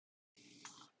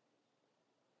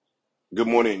Good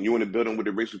morning. You in the building with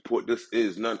the race report. This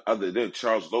is none other than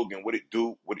Charles Logan. What it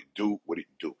do? What it do? What it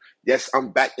do? Yes,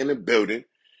 I'm back in the building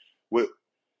with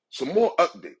some more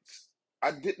updates.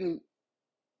 I didn't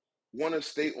want to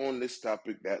stay on this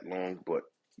topic that long, but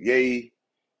Ye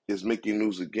is making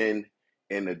news again,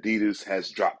 and Adidas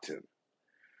has dropped him.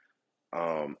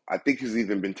 I think he's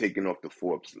even been taken off the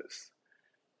Forbes list.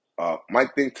 My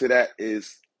thing to that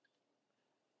is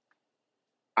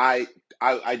I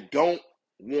I don't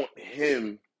want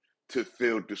him to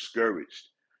feel discouraged.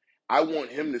 I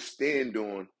want him to stand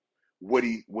on what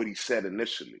he said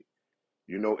initially.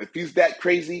 You know, if he's that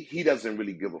crazy, he doesn't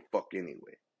really give a fuck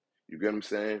anyway. You get what I'm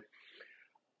saying?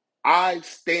 I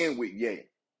stand with Ye,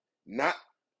 not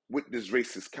with this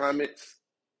racist comments.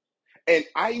 And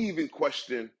I even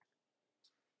question,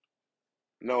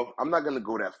 no, I'm not gonna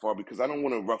go that far because I don't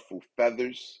want to ruffle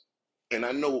feathers. And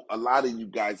I know a lot of you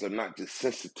guys are not just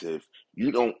sensitive.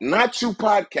 You don't, not you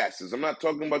podcasters. I'm not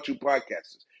talking about you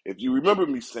podcasters. If you remember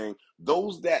me saying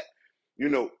those that,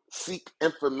 seek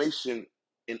information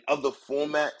in other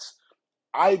formats,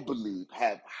 I believe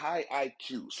have high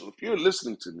IQ. So if you're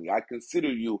listening to me, I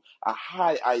consider you a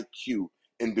high IQ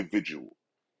individual.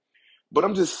 But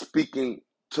I'm just speaking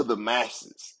to the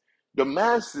masses. The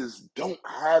masses don't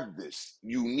have this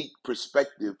unique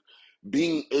perspective,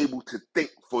 being able to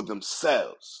think for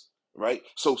themselves, right?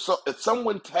 So if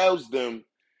someone tells them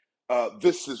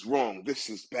this is wrong, this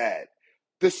is bad,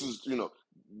 this is,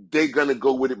 they're gonna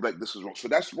go with it like this is wrong. So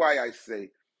that's why I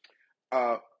say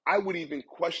uh, I would even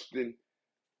question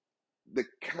the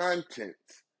content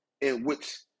in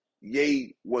which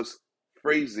Ye was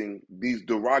phrasing these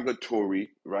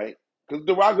derogatory, right? Because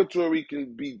derogatory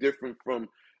can be different from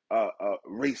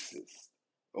racist,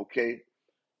 okay?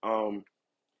 Um,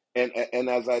 and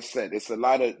as I said, it's a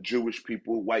lot of Jewish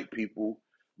people, white people,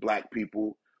 black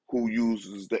people who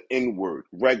uses the N word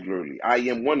regularly. I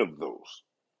am one of those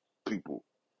people,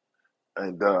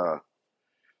 and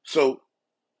so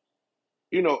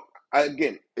you know,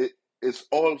 again, it's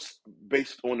all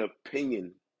based on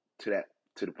opinion to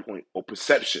the point or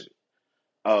perception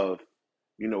of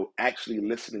actually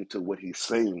listening to what he's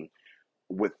saying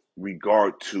with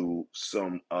regard to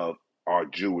some of our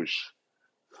Jewish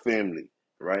family,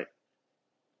 right?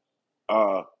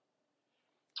 Uh,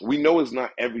 we know it's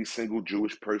not every single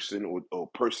Jewish person or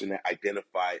person that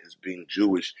identify as being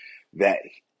Jewish that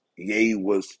Ye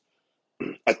was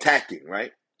attacking,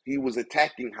 right? He was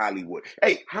attacking Hollywood.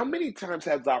 Hey, how many times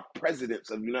has our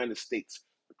presidents of the United States,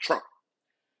 Trump,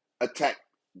 attacked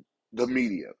the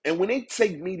media? And when they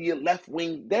say media left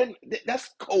wing, then that's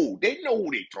cold. They know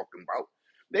who they're talking about.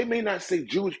 They may not say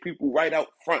Jewish people right out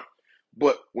front,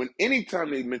 but when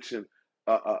anytime they mention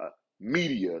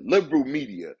media, liberal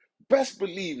media, best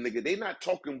believe, nigga, they not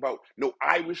talking about no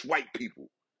Irish white people,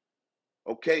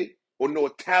 okay, or no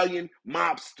Italian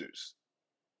mobsters.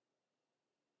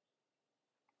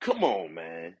 Come on,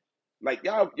 man. Like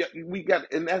y'all, we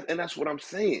got, and that's what I'm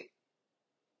saying.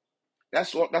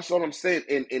 That's all I'm saying.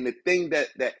 And the thing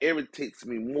that irritates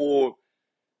me more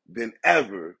than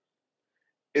ever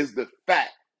is the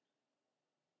fact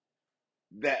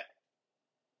that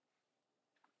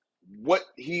what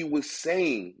he was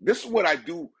saying. This is what I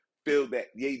do feel that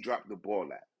Ye dropped the ball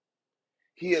at.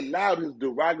 He allowed his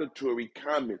derogatory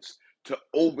comments to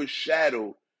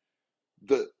overshadow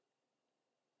the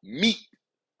meat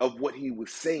of what he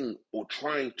was saying or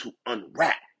trying to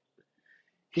unwrap.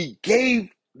 He gave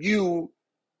you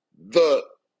the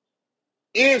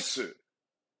answer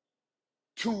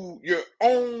to your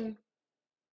own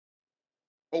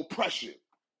oppression,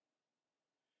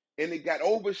 and it got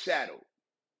overshadowed.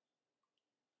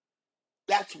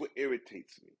 That's what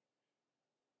irritates me.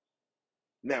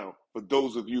 Now, for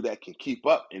those of you that can keep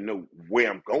up and know where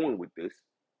I'm going with this,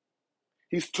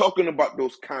 he's talking about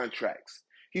those contracts.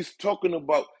 He's talking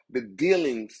about the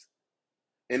dealings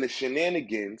and the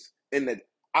shenanigans and the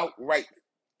outright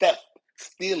theft,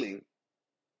 stealing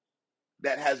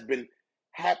that has been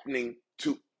happening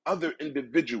to other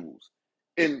individuals,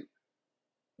 and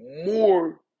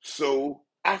more so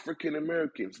African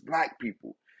Americans, black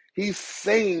people. He's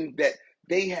saying that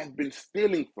they have been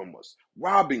stealing from us,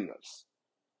 robbing us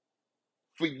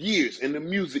for years in the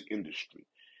music industry,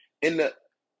 in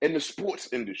the sports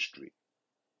industry,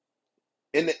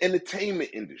 in the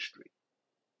entertainment industry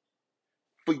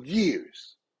for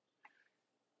years.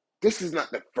 This is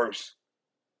not the first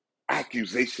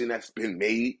accusation that's been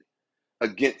made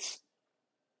against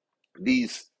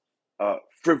these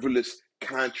frivolous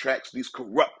contracts, these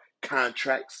corrupt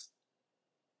contracts.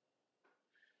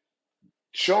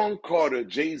 Sean Carter,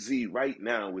 Jay-Z, right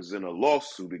now is in a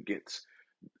lawsuit against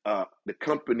the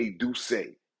company Duce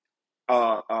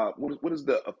what is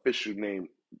the official name?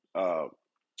 Uh,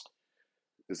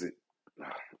 is it?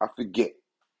 I forget.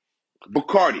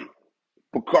 Bacardi.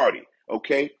 Bacardi.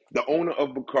 Okay, the owner of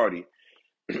Bacardi.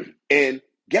 And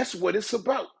guess what it's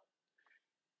about?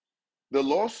 The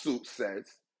lawsuit says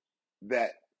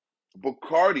that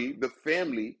Bacardi, the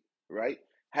family, right,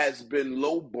 has been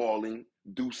lowballing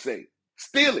Duce,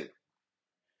 stealing.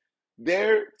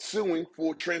 They're suing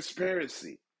for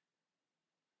transparency.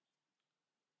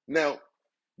 Now,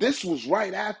 this was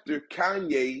right after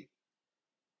Kanye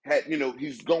had,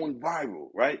 he's going viral,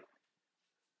 right?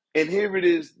 And here it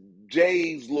is,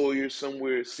 Jay's lawyer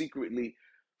somewhere secretly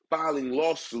filing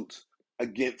lawsuits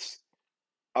against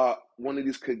one of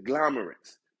these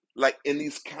conglomerates, like in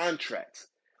these contracts.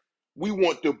 We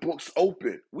want the books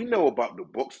open. We know about the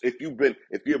books. If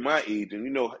you're my age, and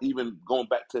even going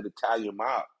back to the Italian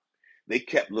mob, they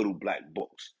kept little black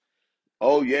books.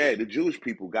 Oh yeah, the Jewish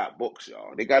people got books,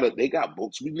 y'all. They got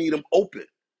books. We need them open.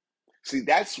 See,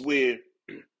 that's where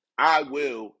I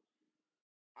will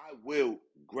I will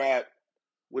grab,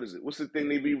 what is it? What's the thing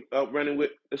they be running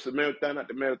with? It's a marathon, not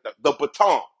the marathon. The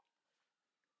baton.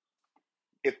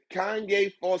 If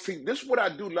Kanye falls, see, this is what I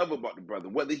do love about the brother,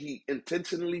 whether he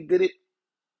intentionally did it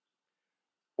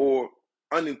or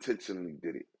unintentionally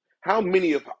did it. How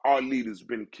many of our leaders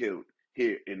been killed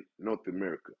here in North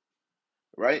America,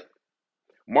 right?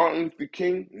 Martin Luther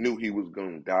King knew he was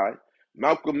going to die.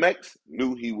 Malcolm X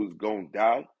knew he was going to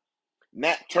die.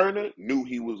 Nat Turner knew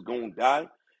he was going to die.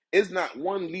 It's not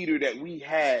one leader that we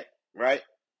had, right,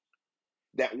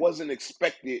 that wasn't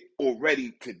expected or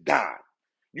ready to die.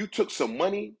 You took some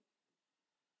money,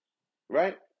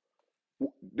 right?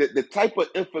 The type of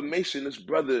information this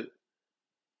brother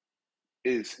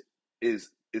is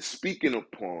is speaking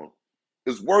upon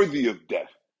is worthy of death.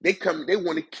 They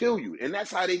want to kill you, and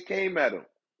that's how they came at him.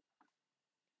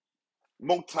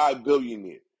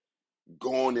 Multi-billionaire,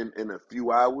 gone in a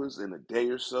few hours, in a day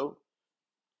or so.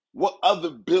 What other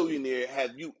billionaire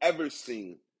have you ever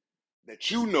seen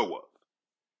that you know of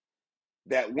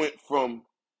that went from,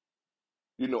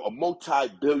 a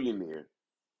multi-billionaire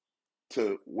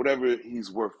to whatever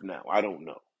he's worth now? I don't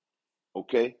know.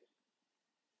 Okay.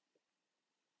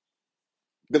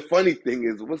 The funny thing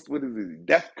is, what is it?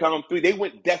 DEFCON 3. They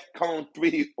went DEFCON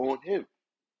 3 on him.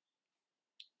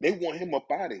 They want him up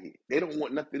out of here. They don't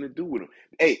want nothing to do with him.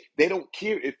 Hey, they don't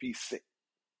care if he's sick.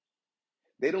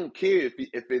 They don't care if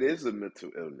it is a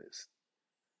mental illness.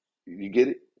 You get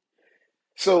it?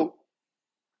 So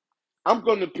I'm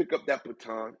going to pick up that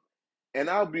baton, and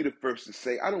I'll be the first to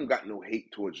say I don't got no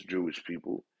hate towards Jewish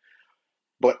people,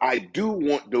 but I do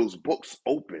want those books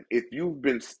open. If you've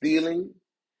been stealing,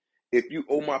 if you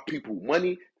owe my people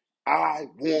money, I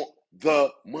want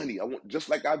the money. I want, just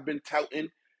like I've been touting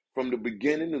from the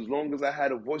beginning, as long as I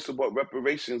had a voice about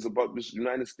reparations, about this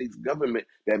United States government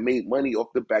that made money off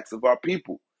the backs of our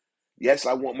people. Yes,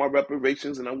 I want my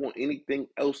reparations, and I want anything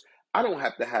else. I don't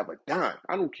have to have a dime.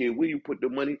 I don't care where you put the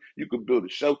money. You could build a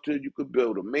shelter. You could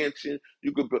build a mansion.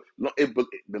 You could build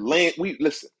the land.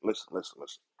 Listen.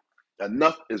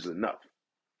 Enough is enough.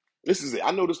 This is it.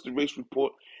 I know this is the race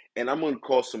report, and I'm going to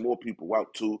call some more people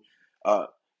out too. Uh,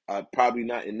 Probably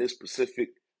not in this specific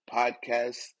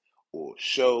podcast or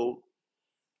show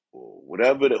or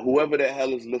whoever the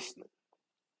hell is listening.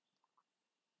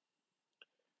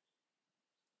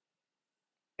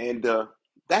 And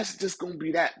that's just going to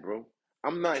be that, bro.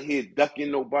 I'm not here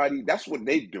ducking nobody. That's what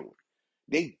they doing.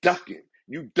 They ducking.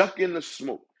 You ducking the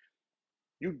smoke.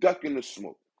 You ducking the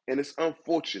smoke. And it's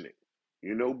unfortunate,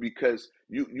 because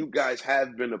you guys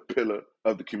have been a pillar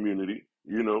of the community,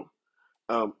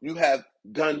 you have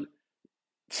done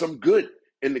some good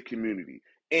in the community.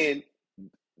 And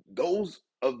those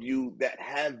of you that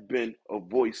have been a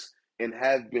voice and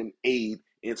have been aid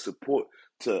and support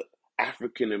to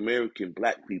African American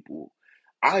Black people,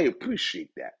 I appreciate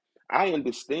that. I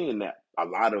understand that a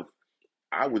lot of,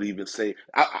 I would even say,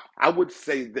 I would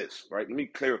say this, right? Let me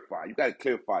clarify. You got to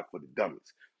clarify for the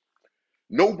dummies.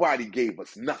 Nobody gave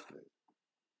us nothing.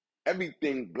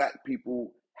 Everything Black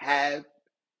people have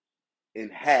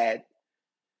and had,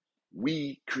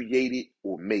 we created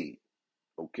or made.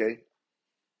 Okay?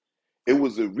 It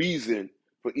was a reason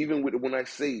for, even when I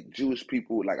say Jewish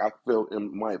people, like I feel,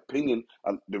 in my opinion,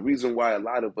 the reason why a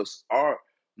lot of us are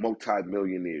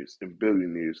multimillionaires and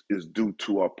billionaires is due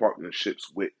to our partnerships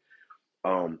with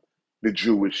um, the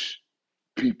Jewish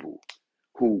people,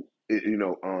 who,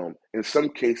 in some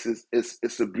cases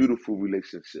it's a beautiful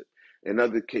relationship, in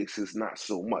other cases not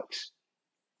so much.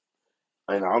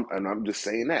 And I'm just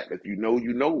saying that. If you know,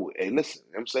 you know. Hey, listen,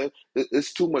 I'm saying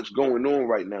it's too much going on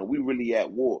right now. We really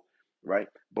at war, right?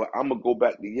 But I'm gonna go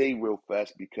back to Ye real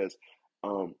fast, because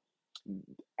Um,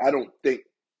 I don't think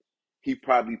he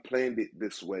probably planned it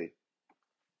this way,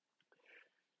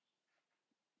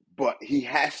 but he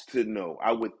has to know.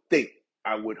 I would think,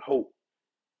 I would hope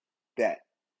that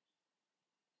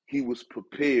he was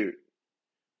prepared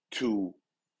to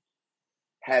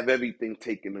have everything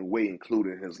taken away,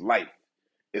 including his life,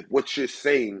 if what you're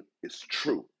saying is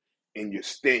true and you're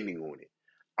standing on it.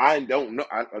 I don't know.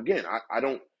 I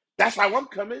don't. That's how I'm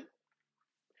coming.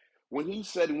 When he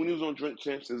was on Drink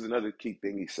Champs, there's another key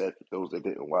thing he said for those that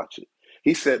didn't watch it.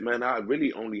 He said, "Man, I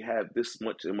really only have this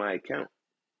much in my account."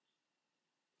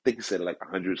 I think he said like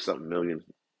 100 something million.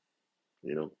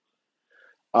 You know,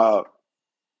 uh,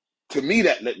 to me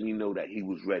that let me know that he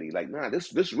was ready. Like, nah,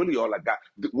 this really all I got.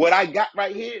 What I got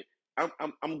right here,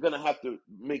 I'm gonna have to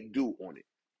make do on it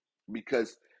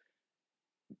because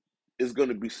it's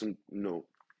gonna be some.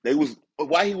 They was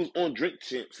while he was on Drink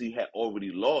Champs, he had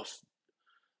already lost.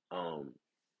 Um,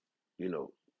 you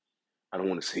know, I don't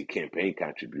want to say campaign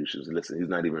contributions. Listen, he's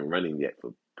not even running yet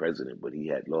for president, but he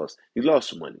had lost. He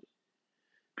lost money.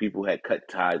 People had cut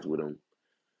ties with him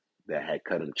that had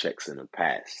cut him checks in the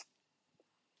past,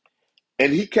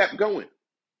 and he kept going.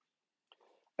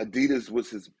 Adidas was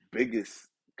his biggest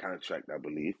contract, I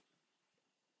believe.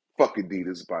 Fuck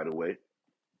Adidas, by the way.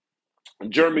 A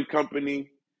German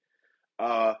company.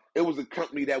 It was a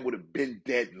company that would have been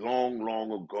dead long,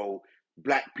 long ago.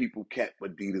 Black people kept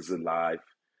Adidas alive.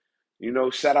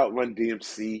 Shout out Run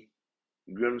DMC.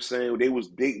 You know what I'm saying?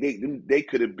 They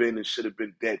could have been and should have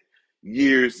been dead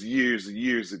years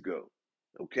ago.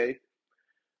 Okay?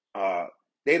 Uh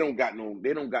they don't got no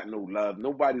love.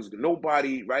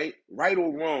 Nobody, right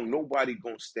or wrong, nobody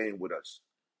gonna stand with us.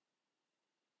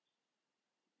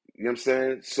 You know what I'm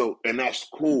saying? So, and that's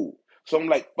cool. So I'm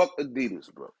like, fuck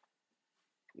Adidas, bro.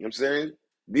 You know what I'm saying?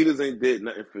 Adidas ain't did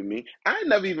nothing for me. I ain't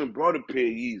never even brought a pair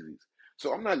of Yeezys.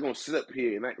 So I'm not gonna sit up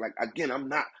here and act like, again, I'm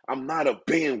not a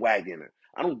bandwagoner.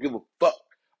 I don't give a fuck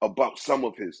about some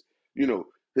of his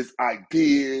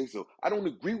ideas, or I don't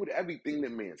agree with everything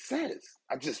that man says.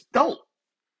 I just don't.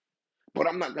 But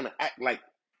I'm not gonna act like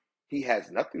he has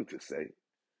nothing to say.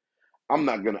 I'm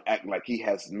not gonna act like he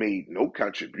has made no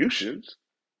contributions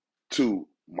to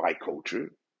my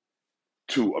culture,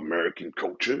 to American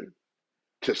culture,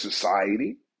 to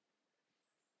society.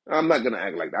 I'm not gonna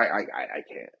act like I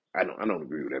can't. I don't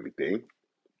agree with everything.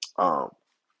 Um,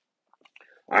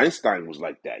 Einstein was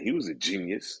like that. He was a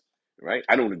genius, right?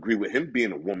 I don't agree with him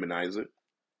being a womanizer.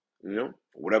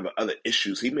 Whatever other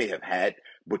issues he may have had,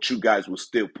 but you guys will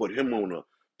still put him on a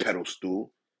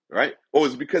pedestal, right? Or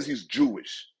it's because he's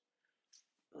Jewish.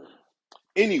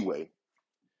 Anyway,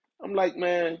 I'm like,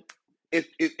 man, if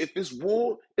it's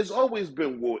war, it's always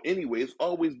been war anyway. It's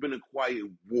always been a quiet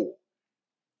war.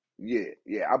 Yeah,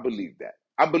 I believe that.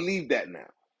 I believe that now.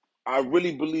 I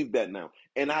really believe that now.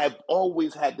 And I've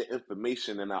always had the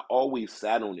information and I always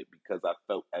sat on it because I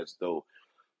felt as though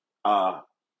uh,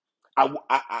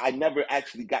 I never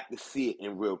actually got to see it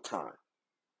in real time,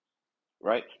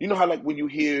 right? You know how, like, when you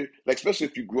hear, like, especially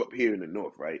if you grew up here in the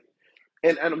North, right?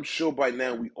 And I'm sure by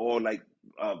now we all, like,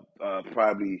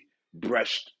 probably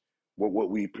brushed what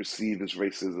we perceive as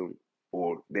racism,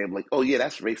 or they're like, oh, yeah,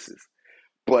 that's racist.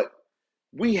 But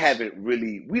we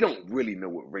don't really know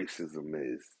what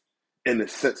racism is, in the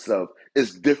sense of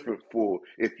it's different for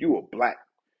if you're a black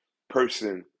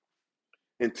person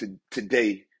into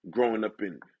today growing up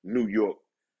in New York,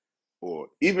 or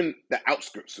even the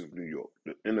outskirts of New York,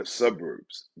 in the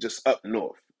suburbs, just up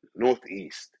north,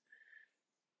 northeast,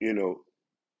 you know,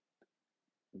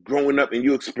 growing up and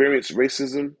you experience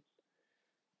racism,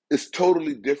 it's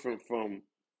totally different from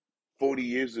 40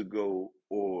 years ago,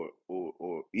 or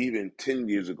even 10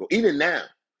 years ago. Even now,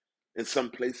 in some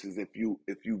places, if you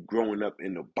growing up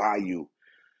in the bayou,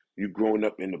 you growing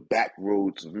up in the back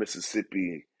roads of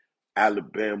Mississippi,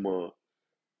 Alabama,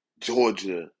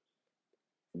 Georgia,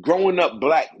 growing up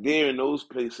black there in those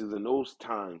places in those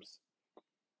times,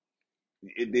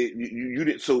 you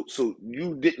didn't, so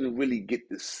you didn't really get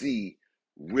to see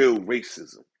real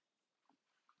racism.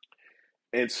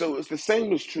 And so it's the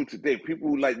same is true today.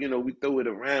 People, like, we throw it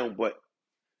around, but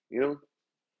you know,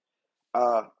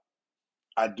 uh,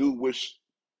 I do wish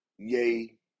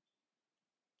Ye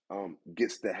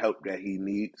gets the help that he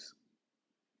needs.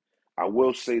 I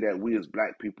will say that we as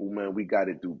black people, man, we got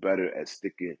to do better at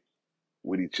sticking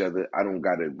with each other. I don't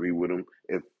got to agree with him.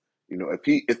 If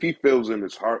he feels in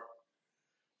his heart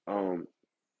um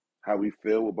how we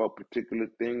feel about particular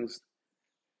things,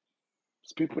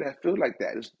 it's people that feel like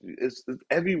that. It's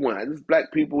everyone. It's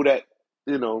black people that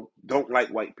don't like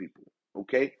white people.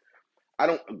 Okay, I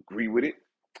don't agree with it.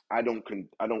 I don't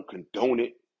condone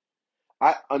it.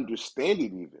 I understand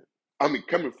it even. I mean,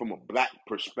 coming from a black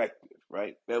perspective,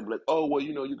 right? They'll be like, oh, well,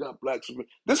 you got blacks.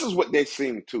 This is what they're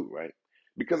seeing too, right?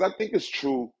 Because I think it's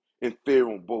true and fair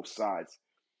on both sides.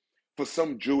 For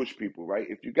some Jewish people, right?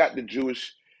 If you got the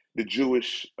Jewish,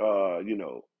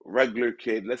 regular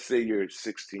kid, let's say you're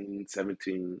 16,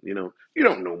 17, you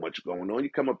don't know much going on. You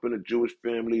come up in a Jewish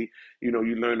family, you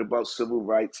learn about civil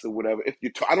rights or whatever. If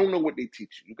I don't know what they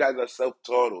teach you. You guys are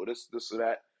self-taught or this or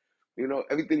that.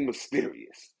 Everything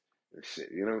mysterious and shit.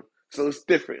 So it's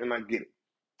different, and I get it.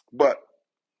 But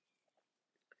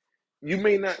you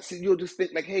may not see, you'll just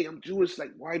think like, hey, I'm Jewish,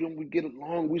 like, why don't we get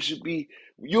along?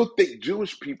 You'll think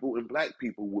Jewish people and black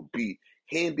people would be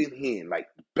hand in hand, like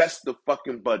best of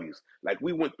fucking buddies. Like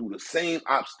we went through the same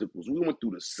obstacles. We went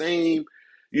through the same,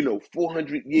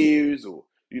 400 years or,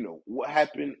 what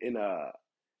happened in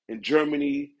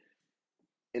Germany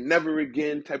and never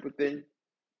again type of thing.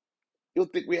 You'll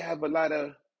think we have a lot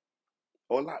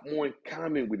more in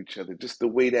common with each other, just the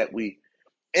way that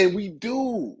and we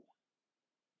do.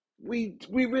 We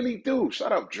really do.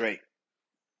 Shut up, Drake.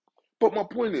 But my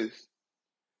point is,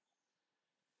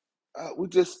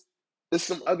 there's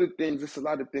some other things, there's a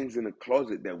lot of things in the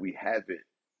closet that we haven't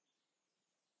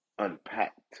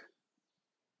unpacked.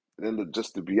 And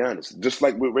just to be honest, just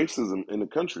like with racism in the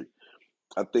country,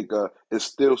 I think it's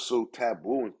still so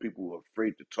taboo and people are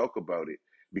afraid to talk about it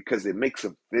because it makes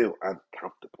them feel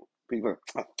uncomfortable. People,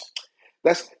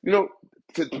 that's,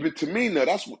 to me, no,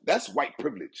 that's white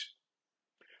privilege.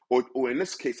 Or in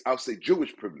this case, I'll say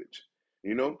Jewish privilege.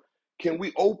 You know, can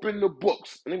we open the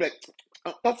books? And they're like,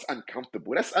 oh, that's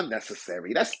uncomfortable. That's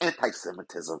unnecessary. That's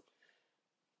anti-Semitism.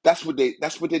 That's what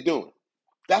they're doing.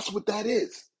 That's what that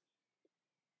is.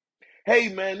 Hey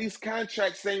man, these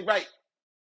contracts ain't right.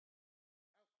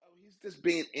 Oh, he's just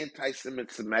being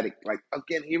anti-Semitic. Like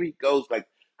again, here he goes. Like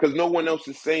because no one else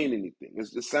is saying anything.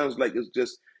 It sounds like it's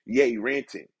just yay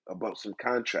ranting about some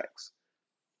contracts,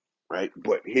 right?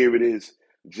 But here it is.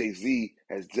 Jay-Z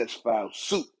has just filed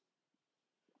suit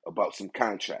about some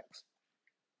contracts.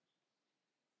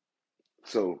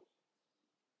 So,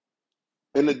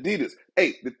 and Adidas.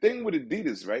 Hey, the thing with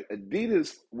Adidas, right?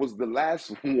 Adidas was the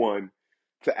last one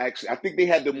to actually. I think they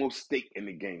had the most stake in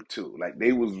the game too. Like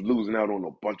they was losing out on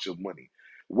a bunch of money,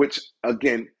 which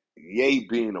again, Ye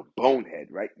being a bonehead,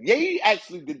 right? Ye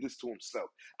actually did this to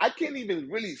himself. I can't even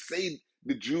really say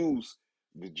the Jewish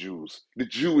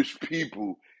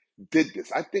people did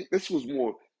this. I think this was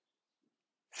more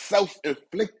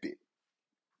self-inflicted.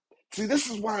 See, this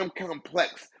is why I'm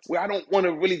complex, where I don't want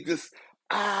to really just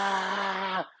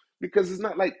because it's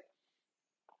not like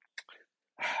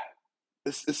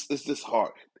it's just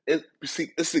hard.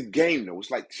 See, it's a game though.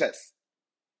 It's like chess.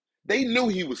 They knew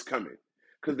he was coming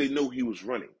because they know he was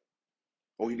running,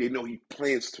 or they know he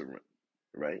plans to run,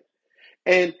 right?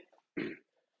 And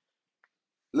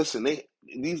listen,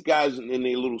 these guys in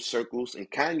their little circles, and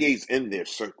Kanye's in their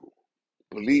circle.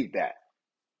 Believe that,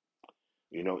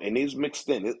 and he's mixed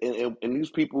in, and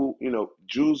these people,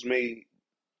 Jews may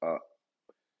uh,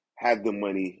 have the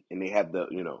money, and they have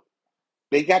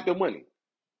they got the money.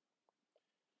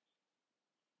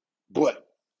 But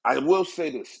I will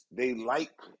say this: they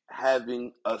like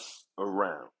having us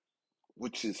around,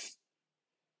 which is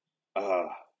uh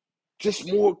just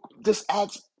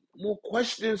adds more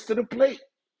questions to the plate.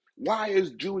 Why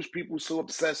is Jewish people so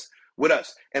obsessed with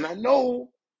us? And I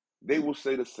know they will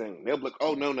say the same. They'll be like,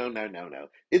 oh no, no, no, no, no.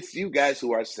 It's you guys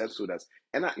who are obsessed with us.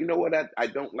 And you know what I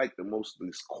don't like the most?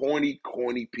 These corny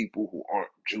people who aren't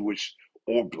Jewish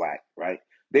or black, right?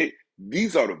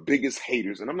 These are the biggest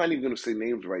haters, and I'm not even gonna say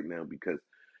names right now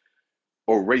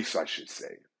or race, I should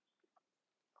say,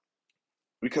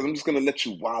 because I'm just gonna let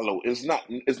you wallow. It's not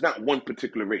one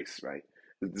particular race, right?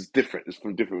 It's different. It's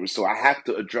from different. So I have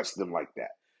to address them like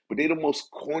that. But they're the most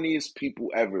corniest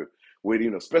people ever. Where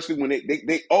especially when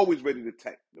they always ready to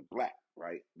attack the black,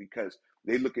 right? Because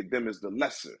they look at them as the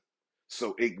lesser.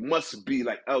 So it must be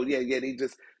like, oh yeah, yeah.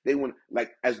 They want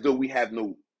like as though we have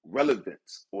no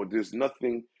relevance or there's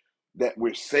nothing that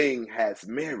we're saying has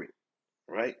merit,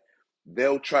 right?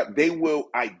 They will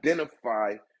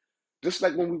identify just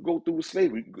like when we go through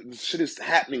slavery. This shit is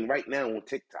happening right now on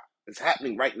TikTok. It's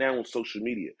happening right now on social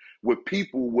media where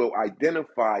people will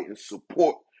identify and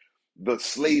support the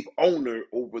slave owner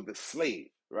over the slave,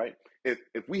 right? If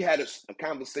we had a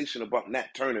conversation about Nat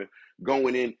Turner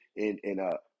going in and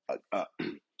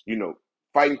you know,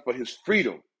 fighting for his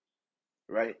freedom,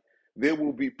 right? There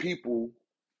will be people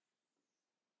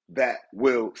that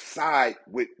will side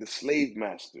with the slave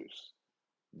masters,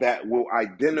 that will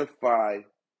identify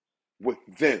with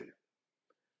them.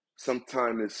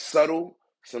 Sometimes it's subtle,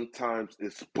 sometimes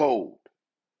it's bold.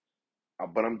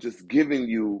 But I'm just giving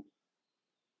you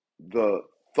the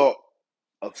thought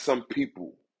of some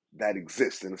people that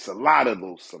exist, and it's a lot of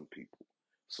those some people.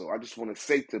 So I just want to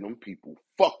say to them people,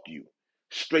 fuck you,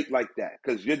 straight like that,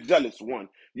 because you're jealous. One,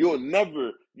 you'll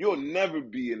never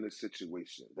be in the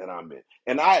situation that I'm in,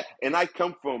 and I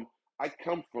come from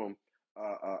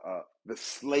the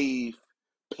slave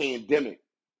pandemic.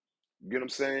 You get what I'm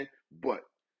saying? But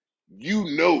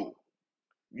you know,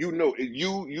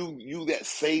 you that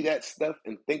say that stuff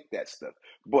and think that stuff.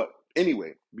 But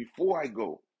anyway, before I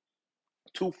go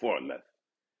too far left,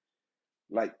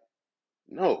 like,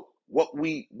 no, what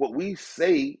we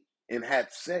say and have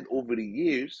said over the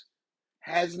years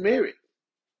has merit.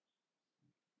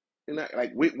 And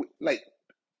like we like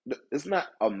it's not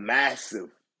a massive,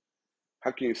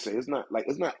 how can you say, it's not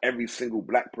every single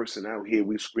black person out here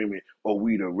we screaming, oh,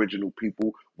 we the original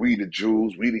people, we the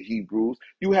Jews, we the Hebrews.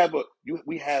 We have a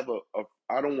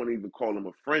I don't want to even call them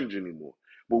a fringe anymore,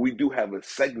 but we do have a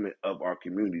segment of our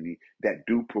community that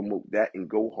do promote that and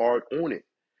go hard on it.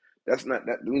 That's not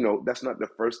the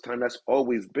first time. That's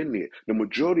always been there. The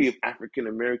majority of African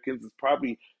Americans is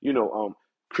probably,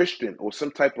 Christian or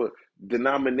some type of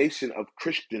denomination of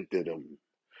Christendom,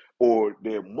 or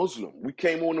they're Muslim. We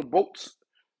came on the boats,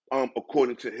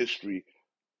 according to history,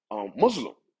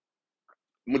 Muslim,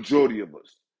 majority of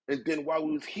us. And then while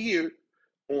we was here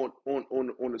on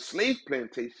the slave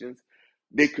plantations,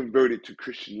 they converted to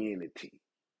Christianity.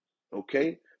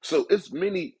 Okay, so it's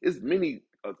many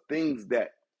things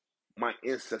that my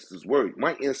ancestors were.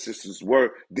 My ancestors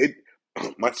were did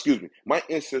my excuse me. My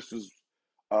ancestors,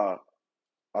 uh,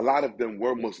 a lot of them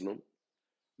were Muslim.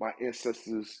 My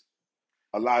ancestors,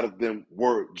 a lot of them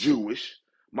were Jewish.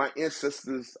 My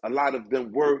ancestors, a lot of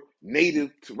them were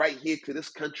native to right here to this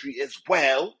country as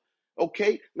well.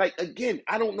 Okay, like again,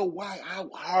 I don't know how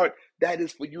hard that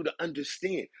is for you to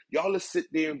understand. Y'all will sit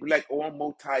there and be like, "Oh, I'm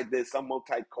multi this, I'm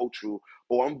multicultural,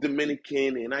 or I'm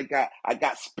Dominican, and I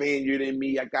got Spaniard in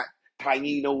me, I got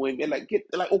Taino in me." Like, get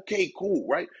like, okay, cool,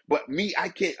 right? But me, I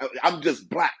can't. I'm just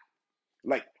black.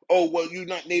 Like, oh well, you're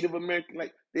not Native American.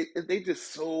 Like they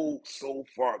just so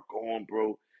far gone,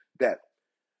 bro. That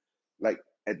like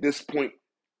at this point,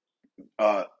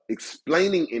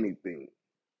 explaining anything,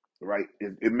 right?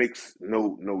 It makes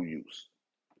no use.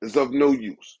 It's of no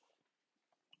use.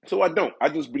 So I don't. I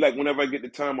just be like, whenever I get the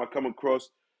time, I come across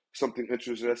something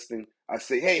interesting. I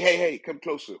say, hey, come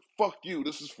closer. Fuck you.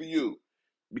 This is for you,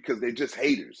 because they're just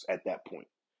haters at that point.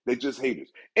 They're just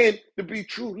haters. And to be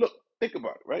true, look, think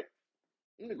about it, right?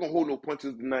 I'm not gonna hold no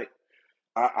punches tonight.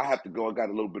 I have to go. I got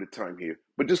a little bit of time here,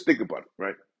 but just think about it,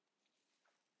 right?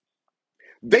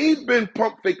 They've been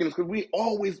pump faking us because we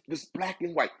always just black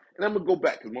and white. And I'm gonna go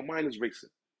back because my mind is racing.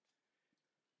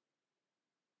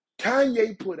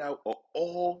 Kanye put out a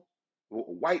all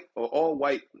white or all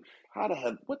white. How the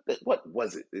hell? What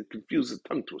was it? It confused the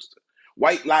tongue twister.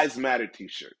 White Lives Matter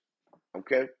T-shirt.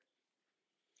 Okay,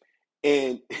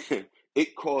 and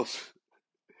it caused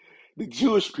the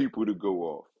Jewish people to go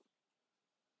off.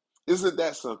 Isn't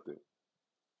that something?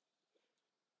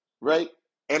 Right?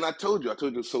 And I told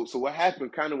you. So what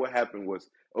happened? Kind of what happened was,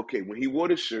 okay, when he wore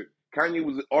the shirt, Kanye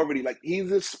was already like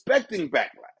he's expecting backlash.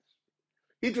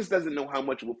 He just doesn't know how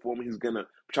much of a form he's gonna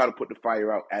try to put the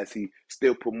fire out as he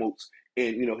still promotes,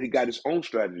 and he got his own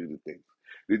strategy to things.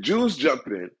 The Jews jumped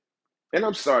in, and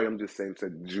I'm sorry, I'm just saying,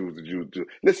 said the Jews.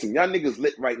 Listen, y'all niggas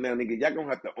lit right now, nigga. Y'all gonna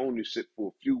have to own this shit for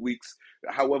a few weeks,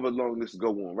 however long this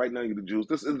go on. Right now, you're the Jews.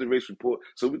 This is the race report.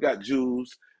 So we got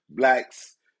Jews,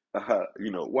 blacks,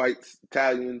 whites,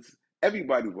 Italians.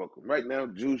 Everybody welcome. Right now,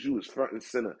 Jews, you is front and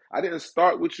center. I didn't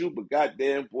start with you, but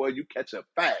goddamn, boy, you catch up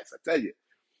fast. I tell you.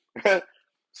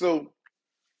 So,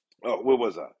 where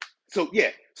was I? So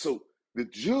yeah, so the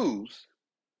Jews,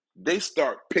 they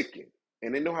start picking,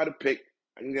 and they know how to pick.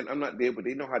 Again, I'm not there, but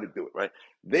they know how to do it, right?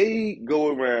 They go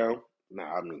around.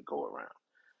 Nah, I mean go around.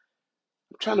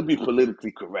 I'm trying to be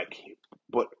politically correct here,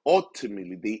 but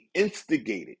ultimately they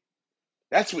instigated.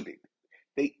 That's what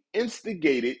they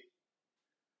instigated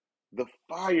the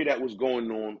fire that was going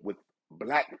on with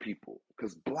black people,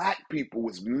 because black people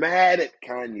was mad at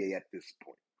Kanye at this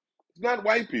point. It's not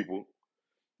white people.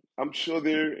 I'm sure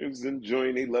they're is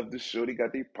enjoying. They love the show. They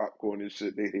got their popcorn and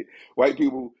shit. They white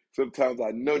people. Sometimes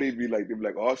I know they be like,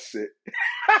 oh shit.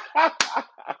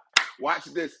 Watch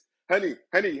this, honey,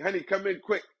 come in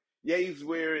quick. Yeah, he's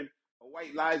wearing a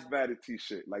White Lives Matter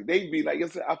T-shirt. Like they be like,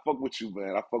 yes, I fuck with you,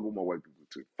 man. I fuck with my white people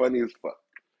too. Funny as fuck.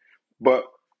 But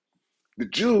the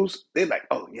Jews, they like,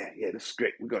 oh yeah, this is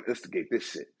great. We're gonna instigate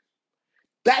this shit.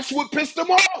 That's what pissed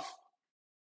them off.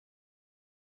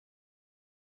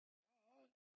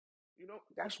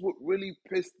 That's what really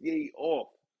pissed ye off.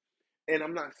 And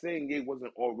I'm not saying Ye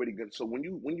wasn't already good. So when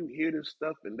you hear this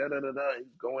stuff and da da da da,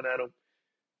 he's going at him,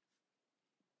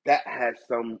 that has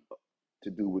some to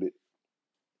do with it,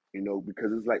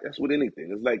 because it's like that's with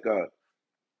anything. It's like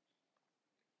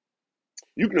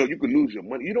you can lose your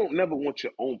money. You don't never want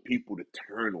your own people to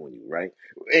turn on you, right?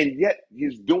 And yet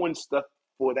he's doing stuff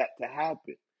for that to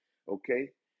happen. Okay?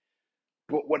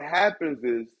 But what happens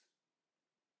is,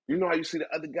 how you see the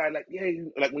other guy, like, yeah,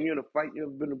 like when you're in a fight, you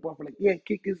ever been in a bar, like, yeah,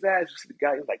 kick his ass. You see the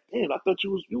guy, he's like, damn, I thought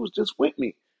you was just with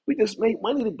me. We just made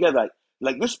money together.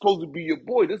 Like this supposed to be your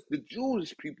boy. This the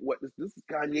Jewish people. What this is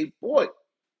Kanye's boy.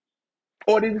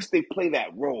 Or they play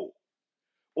that role.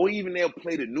 Or even they'll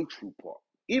play the neutral part.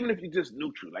 Even if you're just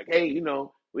neutral, like, hey,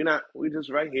 we're just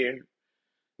right here.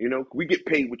 We get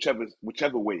paid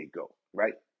whichever way it go,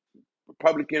 right?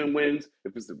 Republican wins,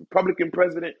 if it's a Republican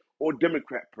president or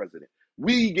Democrat president,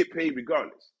 we get paid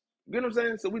regardless. You know what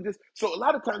I'm saying? So a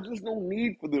lot of times there's no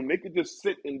need for them. They could just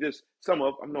sit and just I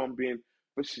know I'm being,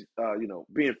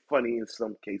 being funny in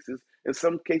some cases. In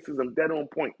some cases, I'm dead on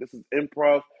point. This is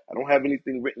improv. I don't have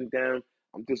anything written down.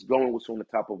 I'm just going what's on the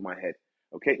top of my head.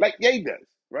 Okay, like Ye does,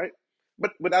 right?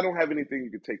 But I don't have anything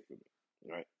you can take from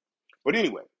me, right? But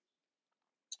anyway,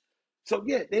 so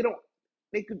yeah,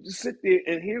 they could just sit there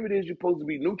and here it is. You're supposed to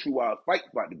be neutral while a fight's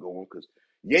about to go on because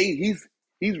Ye,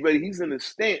 he's ready. He's in his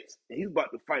stance and he's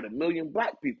about to fight 1,000,000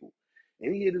 black people.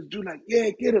 And he hear this dude like, yeah,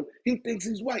 get him. He thinks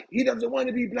he's white. He doesn't want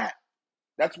to be black.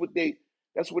 That's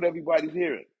what everybody's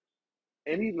hearing.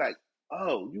 And he's like,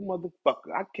 oh, you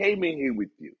motherfucker! I came in here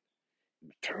with you. You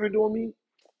turned on me.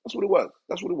 That's what it was.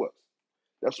 That's what it was.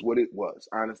 That's what it was,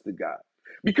 honest to God.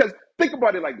 Because think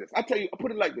about it like this. I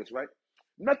put it like this, right?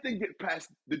 Nothing get past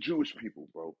the Jewish people,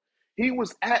 bro. He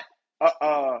was at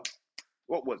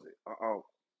what was it?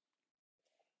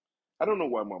 I don't know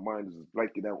why my mind is just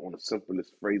blanking out on the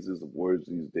simplest phrases of words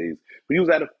these days. But he was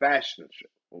at a fashion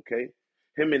show, okay?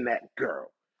 Him and that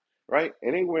girl, right?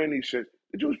 And they wearing these shirts.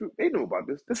 The Jewish people, they know about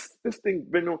this. This thing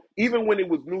been on even when it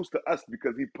was news to us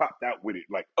because he popped out with it.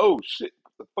 Like, oh shit,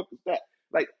 what the fuck is that?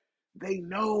 Like, they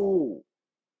know.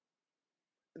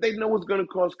 They know it's gonna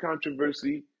cause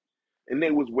controversy, and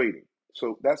they was waiting.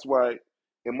 So that's why,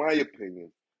 in my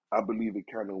opinion, I believe it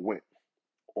kind of went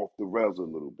off the rails a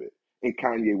little bit. And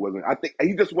Kanye wasn't. I think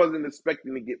he just wasn't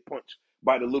expecting to get punched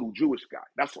by the little Jewish guy.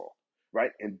 That's all,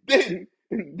 right? And then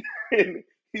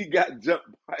he got jumped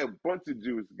by a bunch of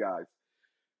Jewish guys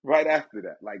right after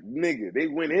that. Like nigga, they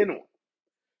went in on him.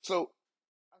 So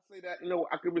I say that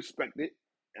I could respect it,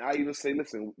 and I even say,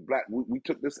 listen, black, we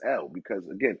took this L because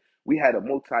again, we had a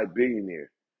multi-billionaire,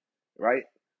 right?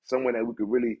 Someone that we could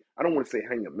really, I don't want to say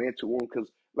hang a mantle on, because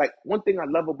like one thing I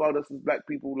love about us as black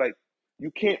people, like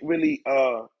you can't really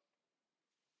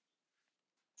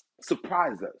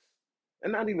surprise us.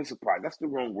 And not even surprise, that's the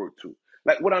wrong word too.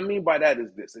 Like what I mean by that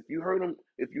is this. If you heard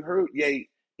Ye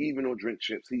even on Drink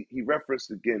Chips, he referenced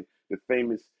again the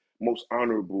famous, most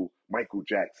honorable Michael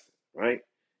Jackson, right?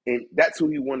 And that's who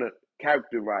he wanna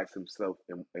characterize himself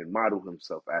and model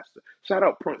himself after. Shout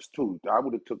out Prince too. I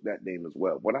would have took that name as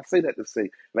well. But I say that to say,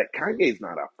 like Kanye's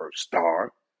not our first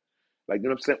star. Like, you know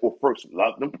what I'm saying? Or first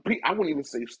love. I wouldn't even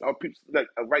say star. People, like,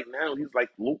 right now, he's like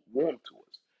lukewarm to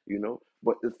us.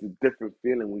 But it's a different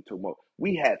feeling we talk about.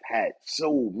 We have had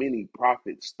so many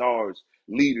prophets, stars,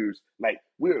 leaders. Like,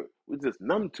 we're just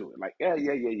numb to it. Like, yeah,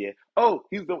 yeah, yeah, yeah. Oh,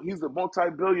 he's a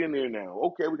multi-billionaire now.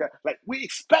 Okay, we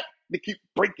expect to keep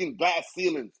breaking glass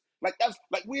ceilings. Like,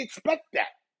 we expect that.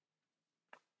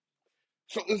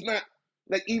 So it's not,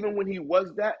 like, even when he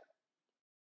was that,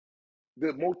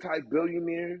 the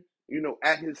multi-billionaire,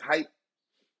 at his height,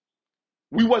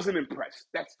 we wasn't impressed.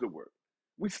 That's the word.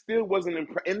 We still wasn't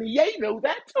impressed. And Ye know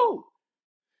that too.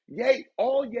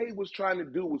 All Ye was trying to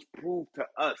do was prove to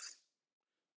us,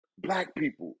 black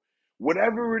people,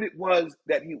 whatever it was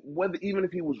that even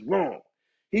if he was wrong,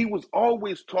 he was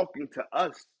always talking to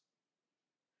us.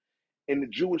 And the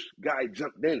Jewish guy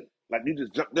jumped in. Like he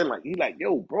just jumped in like,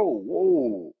 yo, bro,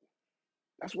 whoa.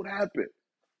 That's what happened.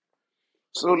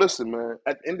 So listen, man.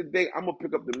 At the end of the day, I'm gonna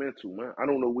pick up the mantle, man. I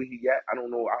don't know where he at. I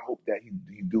don't know. I hope that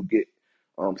he do get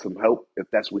some help if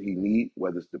that's what he need,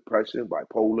 whether it's depression,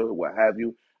 bipolar, what have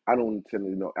you. I don't intend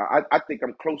to know. I think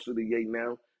I'm closer to Ye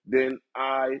now than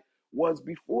I was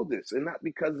before this, and not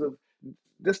because of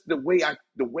just the way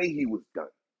he was done.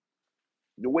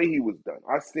 The way he was done.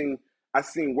 I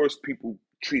seen worse people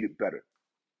treated better.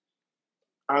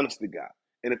 Honest to God.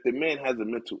 And if the man has a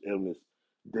mental illness,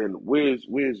 then where's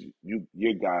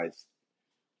your guys'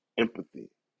 empathy?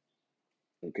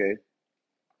 Okay,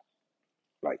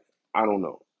 like I don't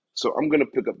know. So I'm gonna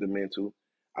pick up the mantle.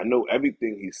 I know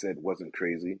everything he said wasn't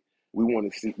crazy. We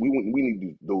want to see. We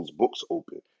need those books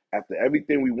open. after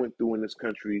everything we went through in this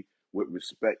country with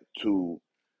respect to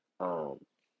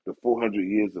the 400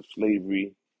 years of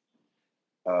slavery,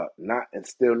 not and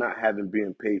still not having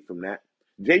been paid from that.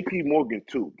 J.P. Morgan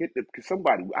too. Get the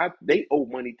somebody. They owe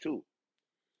money too.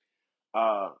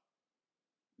 Uh,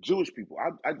 Jewish people.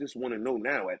 I just want to know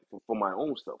now for my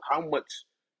own self. How much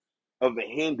of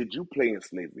a hand did you play in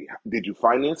slavery? Did you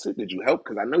finance it? Did you help?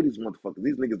 Because I know these motherfuckers.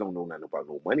 These niggas don't know nothing about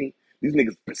no money. These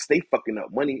niggas stay fucking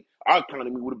up money. Our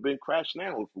economy would have been crashed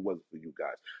now if it wasn't for you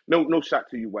guys. No shot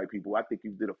to you white people. I think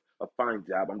you did a fine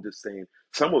job. I'm just saying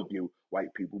some of you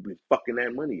white people been fucking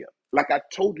that money up. Like I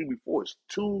told you before, it's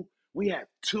two. We have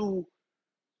two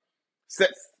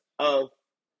sets of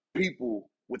people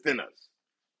within us.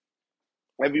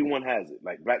 Everyone has it.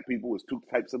 Like black people is two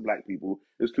types of black people.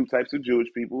 There's two types of Jewish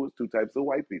people. There's two types of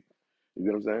white people. You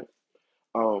get what I'm saying?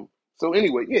 So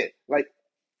anyway, yeah, like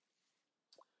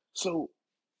so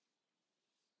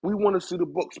we want to see the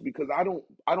books because I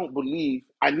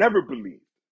never believed.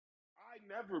 I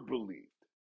never believed.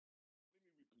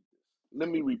 Let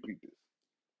me repeat this.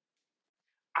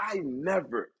 I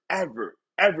never, ever,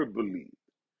 ever believed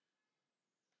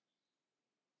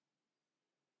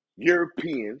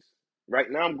Europeans, right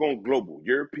now I'm going global,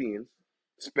 Europeans,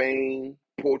 Spain,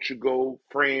 Portugal,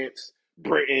 France,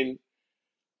 Britain,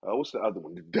 what's the other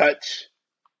one? The Dutch.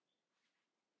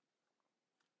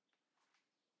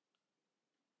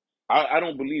 I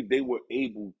don't believe they were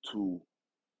able to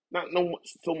not no much,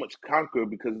 so much conquer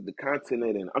because of the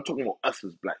continent, and I'm talking about us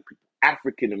as black people,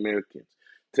 African Americans,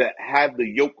 to have the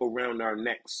yoke around our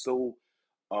necks so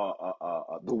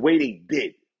the way they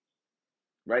did,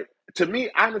 right? To me,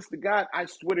 honest to God, I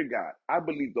swear to God, I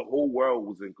believe the whole world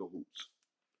was in cahoots.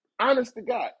 Honest to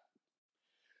God.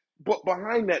 But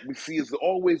behind that, we see is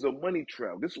always a money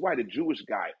trail. This is why the Jewish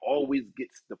guy always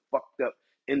gets the fucked up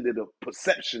into the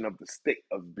perception of the stick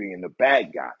of being the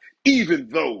bad guy, even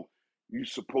though you're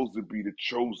supposed to be the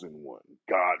chosen one,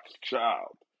 God's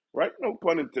child, right? No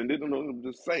pun intended. No, I'm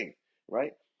just saying,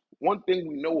 right? One thing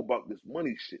we know about this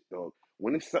money shit, dog.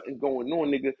 When there's something going on,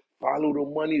 nigga, follow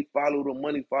the money, follow the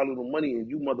money, follow the money, and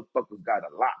you motherfuckers got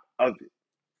a lot of it.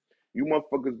 You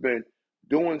motherfuckers been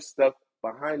doing stuff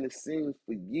behind the scenes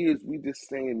for years. We just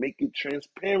saying make it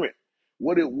transparent.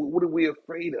 What are we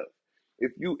afraid of?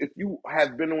 If you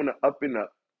have been on the up and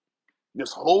up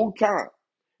this whole time,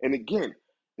 and again,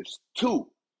 it's two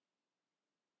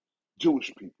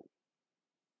Jewish people.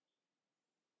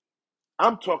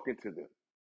 I'm talking to them.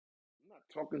 I'm not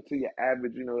talking to your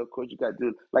average, of course you got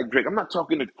to like Drake. I'm not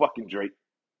talking to fucking Drake,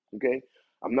 okay?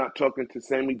 I'm not talking to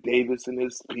Sammy Davis and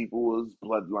his people, his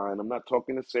bloodline. I'm not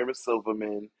talking to Sarah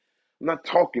Silverman. I'm not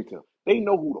talking to them. They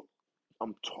know who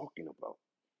I'm talking about,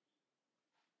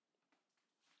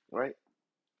 right?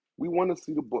 We want to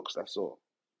see the books, that's all.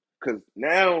 Because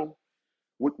now,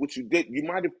 what you did, you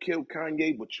might have killed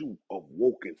Kanye, but you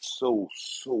awoken so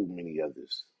many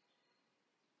others.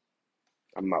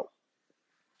 I'm out.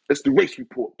 It's the race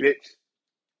report, bitch.